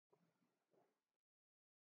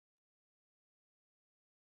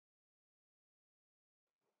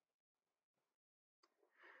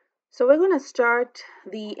So we're going to start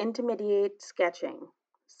the intermediate sketching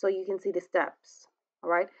so you can see the steps. All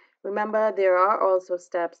right. Remember, there are also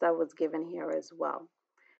steps that was given here as well.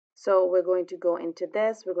 So we're going to go into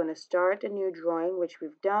this. We're going to start a new drawing, which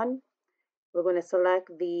we've done. We're going to select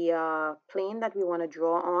the plane that we want to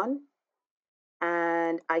draw on.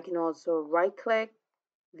 And I can also right click,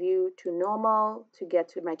 view to normal to get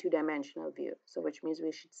to my two-dimensional view. So which means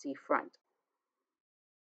we should see front.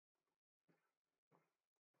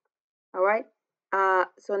 All right.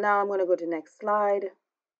 So now I'm going to go to next slide.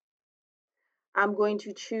 I'm going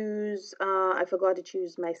to choose, I forgot to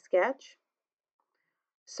choose my sketch.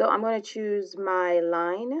 So I'm going to choose my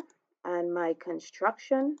line and my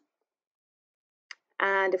construction.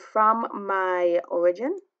 And from my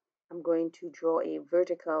origin, I'm going to draw a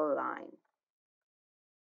vertical line.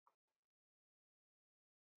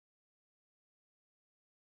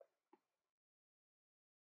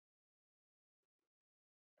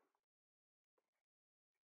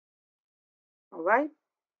 All right.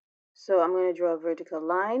 So I'm going to draw a vertical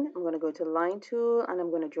line. I'm going to go to line tool and I'm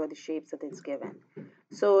going to draw the shapes that it's given.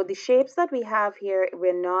 So the shapes that we have here,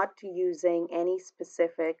 we're not using any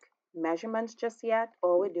specific measurements just yet.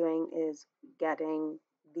 All we're doing is getting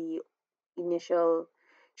the initial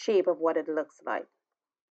shape of what it looks like.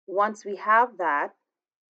 Once we have that,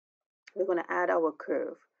 we're going to add our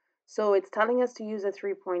curve. So it's telling us to use a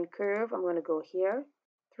 3-point curve. I'm going to go here,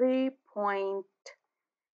 3-point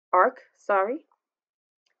arc, sorry.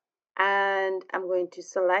 And I'm going to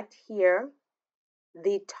select here.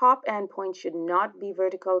 The top end point should not be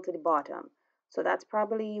vertical to the bottom. So that's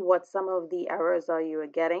probably what some of the errors are you are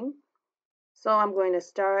getting. So I'm going to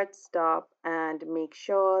start, stop, and make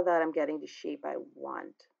sure that I'm getting the shape I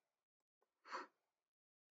want.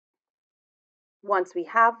 Once we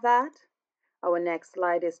have that, our next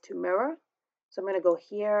slide is to mirror. So I'm going to go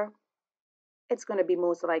here. It's going to be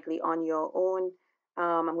most likely on your own.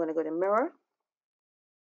 I'm going to go to mirror,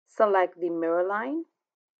 select the mirror line,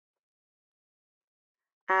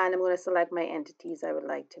 and I'm going to select my entities I would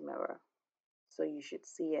like to mirror. So you should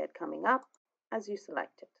see it coming up as you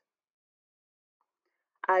select it.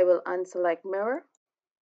 I will unselect mirror,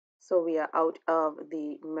 so we are out of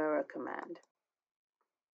the mirror command.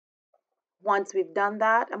 Once we've done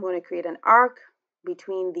that, I'm going to create an arc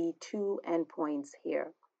between the two endpoints here.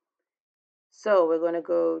 So we're going to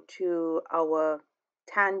go to our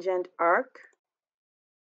tangent arc,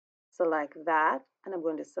 select that, and I'm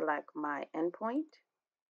going to select my endpoint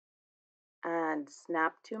and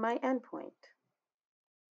snap to my endpoint.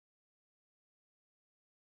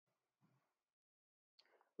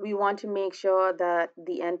 We want to make sure that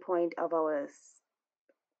the endpoint of our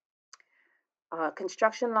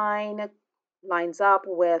construction line lines up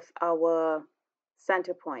with our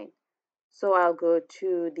center point. So I'll go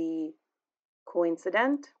to the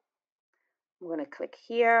coincident. I'm going to click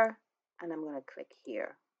here and I'm going to click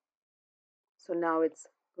here. So now it's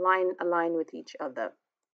aligned with each other.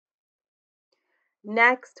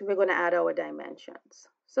 Next, we're going to add our dimensions.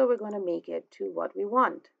 So we're going to make it to what we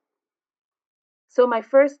want. So my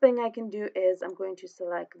first thing I can do is I'm going to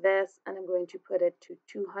select this and I'm going to put it to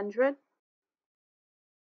 200.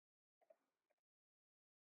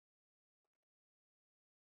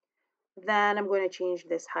 Then I'm going to change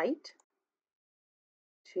this height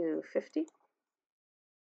to 50.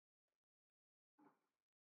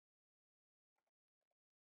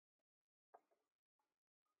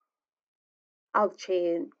 I'll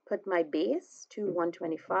put my base to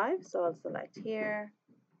 125. So I'll select here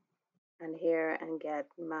and get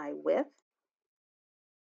my width.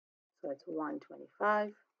 So it's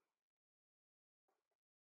 125.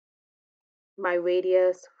 My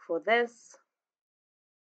radius for this is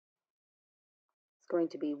going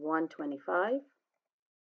to be 125.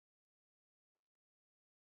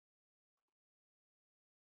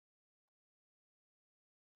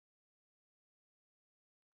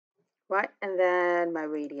 Right, and then my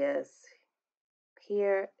radius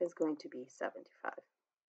here is going to be 75.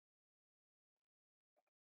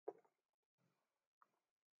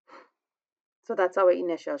 So that's our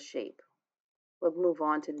initial shape. We'll move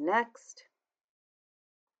on to the next.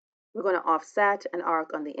 We're going to offset an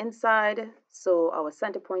arc on the inside. So our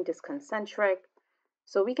center point is concentric.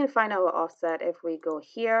 So we can find our offset if we go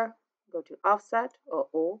here, go to offset, or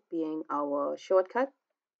O being our shortcut.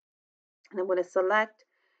 And I'm going to select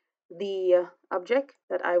the object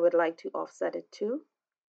that I would like to offset it to.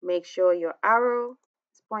 Make sure your arrow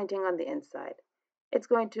is pointing on the inside. It's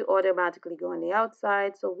going to automatically go on the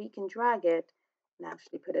outside, so we can drag it and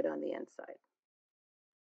actually put it on the inside.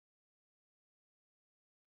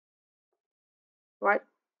 Right?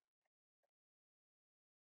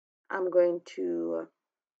 I'm going to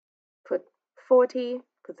 40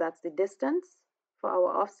 because that's the distance for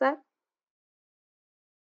our offset.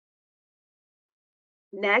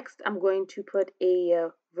 Next, I'm going to put a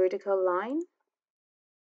vertical line.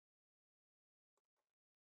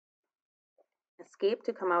 Escape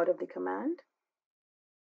to come out of the command.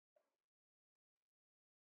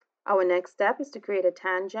 Our next step is to create a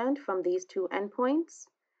tangent from these two endpoints.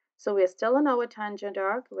 So we're still on our tangent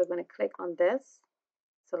arc. We're going to click on this,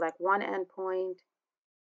 select one endpoint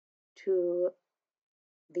to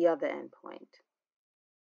the other endpoint.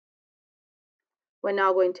 We're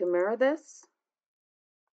now going to mirror this.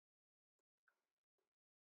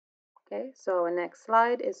 Okay, so our next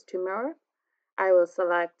slide is to mirror. I will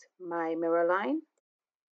select my mirror line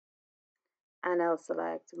and I'll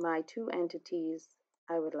select my two entities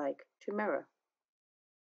I would like to mirror.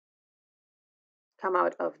 Come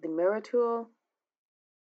out of the mirror tool.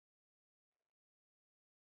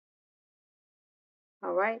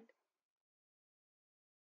 All right.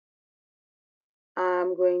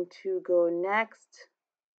 I'm going to go next.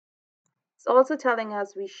 It's also telling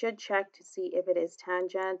us we should check to see if it is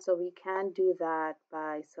tangent, so we can do that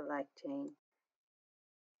by selecting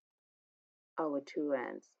our two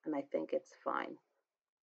ends, and I think it's fine.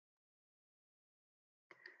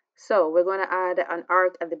 So we're going to add an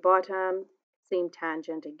arc at the bottom, same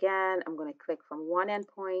tangent again. I'm going to click from one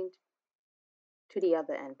endpoint to the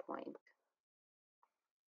other endpoint.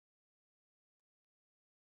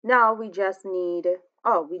 Now we just need,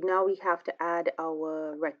 now we have to add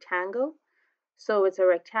our rectangle. So it's a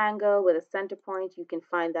rectangle with a center point. You can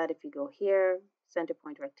find that if you go here, center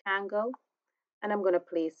point rectangle. And I'm going to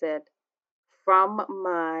place it from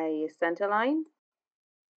my center line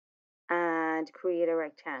and create a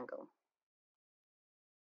rectangle.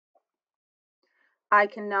 I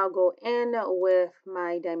can now go in with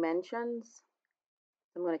my dimensions.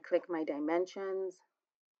 I'm going to click my dimensions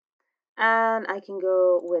and I can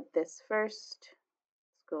go with this first.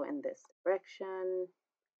 Let's go in this direction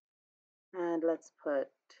and let's put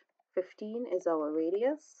 15 is our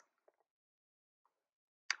radius.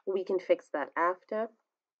 We can fix that after.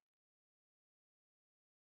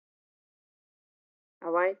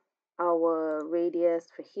 All right, our radius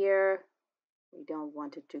for here, we don't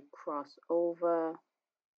want it to cross over,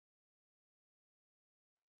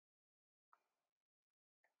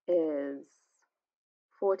 is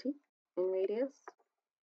 40 in radius.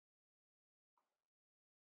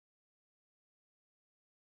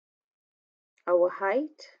 Our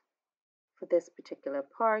height for this particular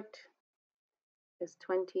part is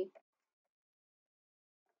 20.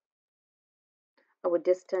 Our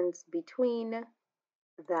distance between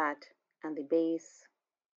that and the base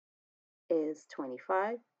is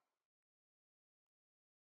 25.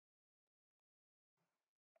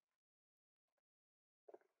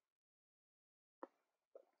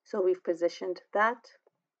 So we've positioned that.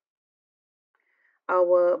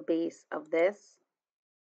 Our base of this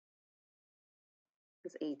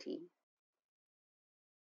is 80.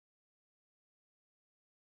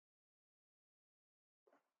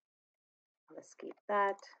 I'll escape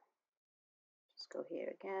that. Just go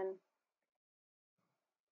here again.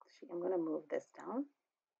 I'm going to move this down.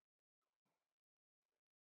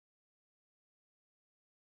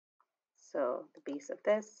 So the base of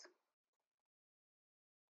this.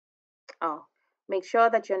 Oh, make sure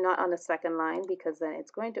that you're not on the second line because then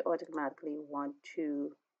it's going to automatically want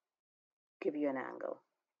to give you an angle.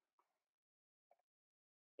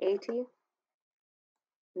 80.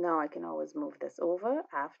 Now I can always move this over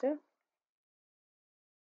after.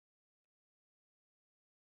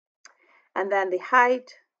 And then the height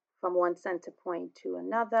from one center point to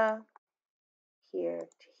another, here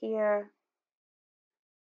to here.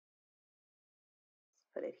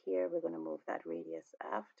 Let's put it here. We're going to move that radius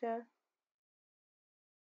after.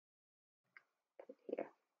 Put it here.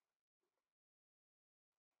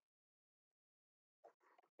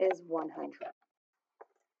 Is 100.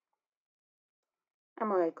 I'm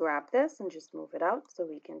going to grab this and just move it out so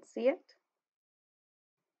we can see it.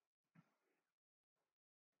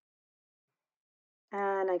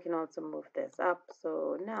 And I can also move this up.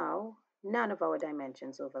 So now none of our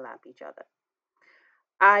dimensions overlap each other.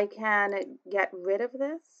 I can get rid of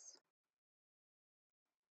this.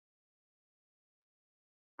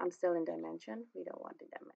 I'm still in dimension. We don't want the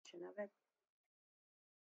dimension of it.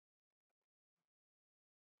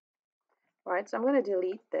 All right, so I'm going to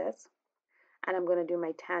delete this and I'm going to do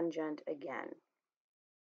my tangent again.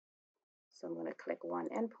 So I'm going to click one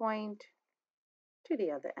endpoint to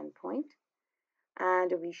the other endpoint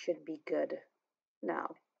and we should be good now.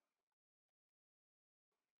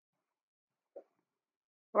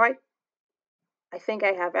 All right, I think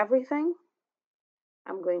I have everything.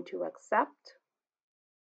 I'm going to accept.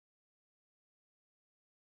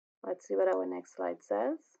 Let's see what our next slide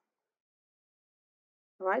says.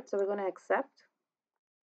 All right, so we're going to accept.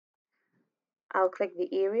 I'll click the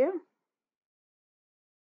area.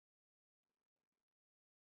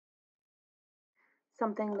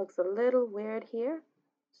 Something looks a little weird here,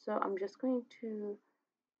 so I'm just going to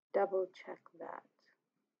double check that.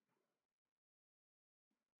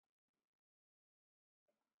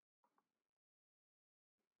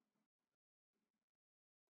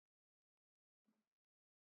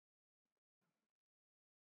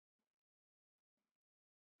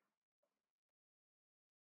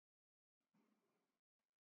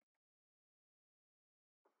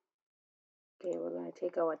 Okay, we're going to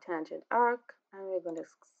take our tangent arc and we're going to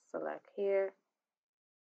select here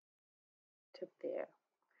to there.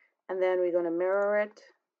 And then we're going to mirror it,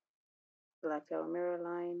 select our mirror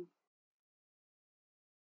line.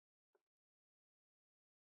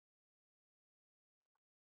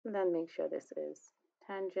 And then make sure this is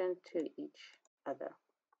tangent to each other.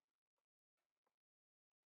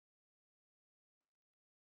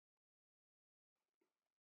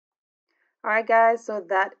 All right, guys, so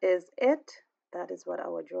that is it. That is what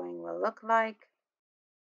our drawing will look like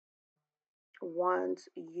once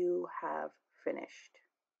you have finished.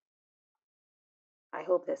 I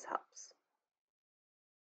hope this helps.